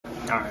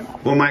All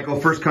right. Well, Michael,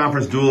 first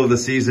conference duel of the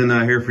season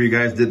here for you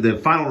guys. The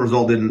final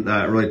result didn't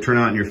really turn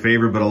out in your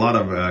favor, but a lot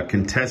of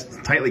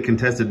tightly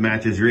contested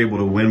matches. You're able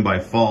to win by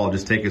fall.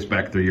 Just take us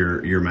back through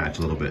your match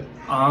a little bit.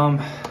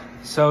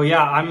 So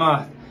yeah,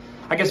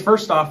 I guess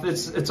first off,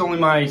 it's only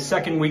my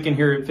second weekend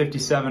here at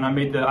 57.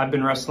 I've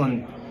been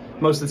wrestling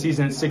most of the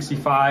season at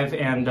 65,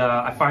 and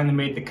I finally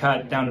made the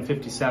cut down to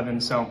 57.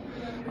 So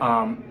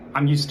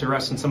I'm used to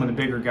wrestling some of the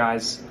bigger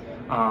guys.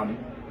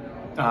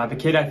 The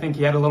kid, I think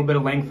he had a little bit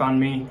of length on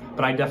me,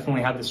 but I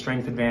definitely had the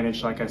strength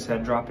advantage, like I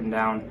said, dropping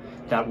down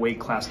that weight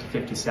class to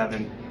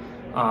 57.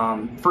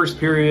 First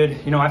period,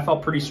 I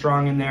felt pretty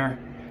strong in there.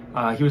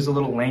 He was a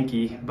little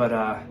lanky, but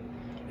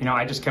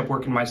I just kept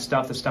working my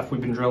stuff, the stuff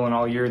we've been drilling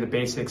all year, the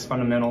basics,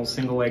 fundamentals,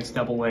 single legs,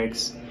 double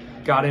legs.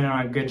 Got in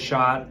on a good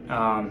shot.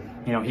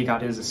 He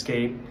got his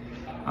escape.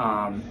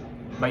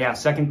 But yeah,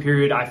 second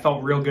period, I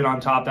felt real good on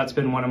top. That's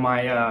been one of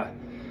my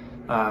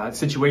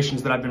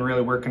situations that I've been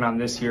really working on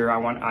this year.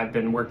 I've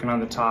been working on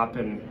the top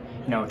and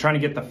trying to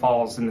get the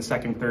falls in the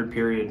second, third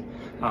period.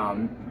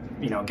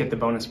 Get the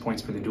bonus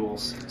points for the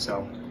duels.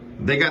 So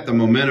they got the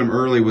momentum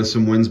early with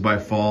some wins by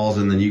falls,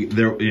 and then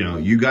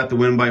you got the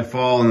win by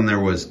fall, and then there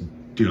was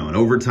an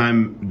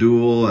overtime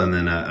duel, and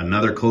then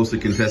another closely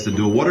contested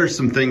duel. What are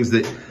some things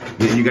that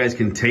you guys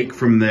can take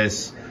from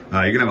this?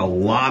 You're gonna have a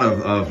lot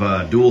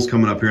of duels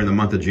coming up here in the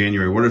month of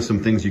January. What are some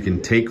things you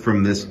can take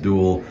from this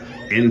duel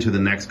into the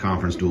next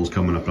conference duels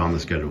coming up on the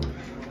schedule?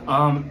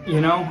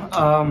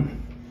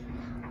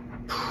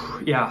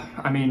 Yeah,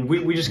 I mean,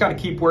 we just got to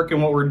keep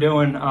working what we're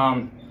doing.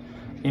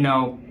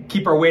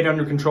 Keep our weight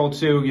under control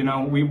too.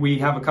 We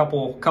have a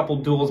couple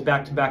duels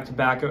back to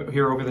back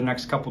here over the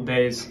next couple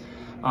days.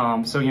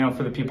 So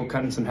for the people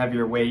cutting some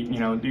heavier weight,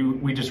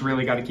 we just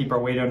really got to keep our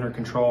weight under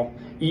control,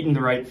 eating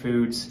the right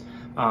foods,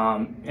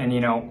 and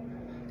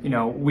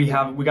we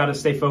got to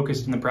stay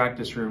focused in the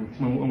practice room.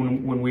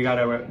 When we got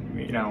to,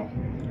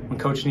 when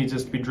coach needs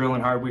us to be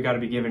drilling hard, we got to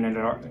be giving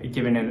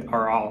it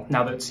our all.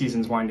 Now that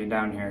season's winding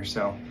down here,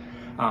 so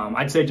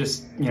I'd say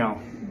just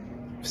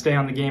stay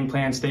on the game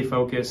plan, stay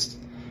focused,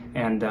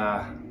 and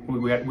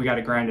we got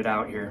to grind it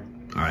out here.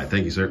 All right,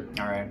 thank you, sir.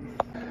 All right.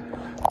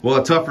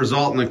 Well, a tough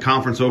result in the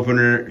conference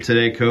opener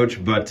today,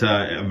 Coach, but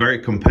a very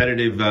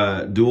competitive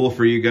duel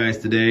for you guys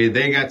today.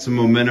 They got some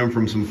momentum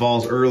from some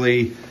falls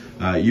early.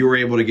 You were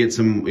able to get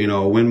some,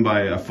 a win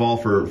by a fall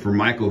for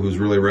Michael, who's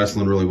really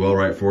wrestling really well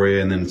right for you,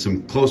 and then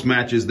some close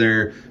matches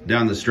there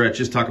down the stretch.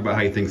 Just talk about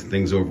how you think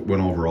things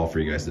went overall for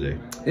you guys today.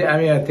 Yeah, I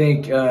mean, I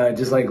think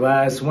just like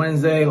last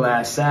Wednesday,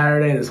 last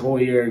Saturday, this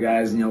whole year,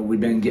 guys, we've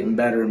been getting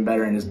better and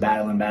better and just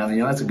battling.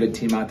 That's a good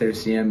team out there,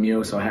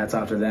 CMU, so hats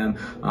off to them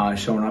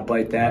showing up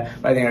like that.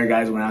 But I think our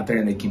guys went out there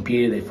and they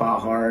competed, they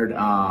fought hard.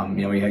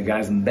 We had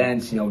guys on the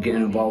bench, getting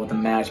involved with the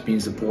match, being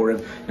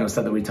supportive,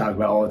 stuff that we talk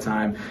about all the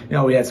time.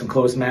 We had some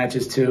close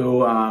matches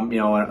too,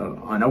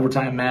 an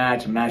overtime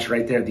match, a match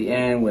right there at the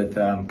end with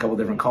a couple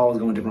different calls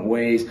going different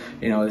ways.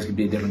 This could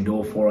be a different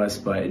duel for us,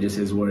 but it just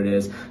is what it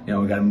is. We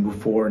got to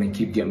move forward and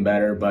keep getting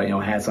better. But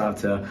hats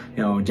off to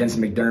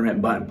Jensen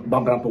McDermott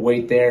bumping up a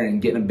weight there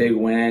and getting a big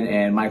win,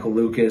 and Michael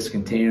Lucas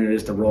continuing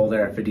just to roll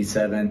there at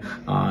 57.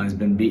 Has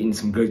been beating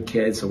some good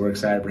kids, so we're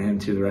excited for him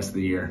too the rest of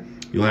the year.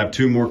 You'll have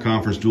 2 more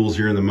conference duels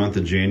here in the month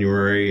of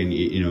January, and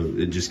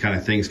it just kind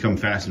of things come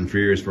fast and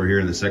furious for here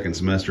in the second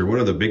semester. What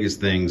are the biggest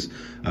things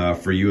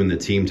for you and the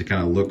team to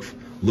kind of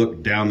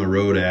look down the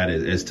road at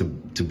as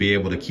to be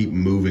able to keep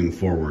moving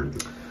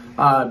forward?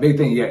 Big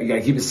thing, you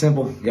gotta keep it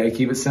simple.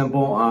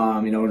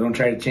 Don't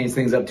try to change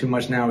things up too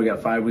much now. We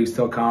got 5 weeks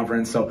till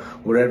conference, so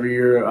whatever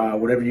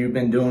you've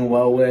been doing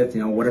well with,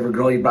 whatever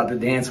girl you brought to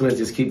dance with,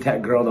 just keep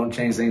that girl. Don't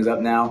change things up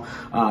now.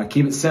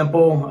 Keep it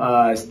simple.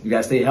 You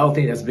gotta stay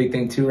healthy. That's a big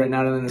thing too right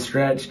now in the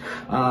stretch,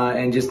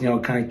 and just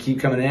kind of keep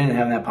coming in and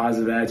having that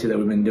positive attitude that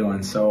we've been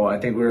doing. So I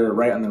think we're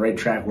right on the right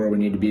track where we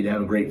need to be to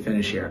have a great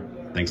finish here.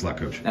 Thanks a lot,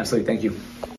 Coach. Absolutely, thank you.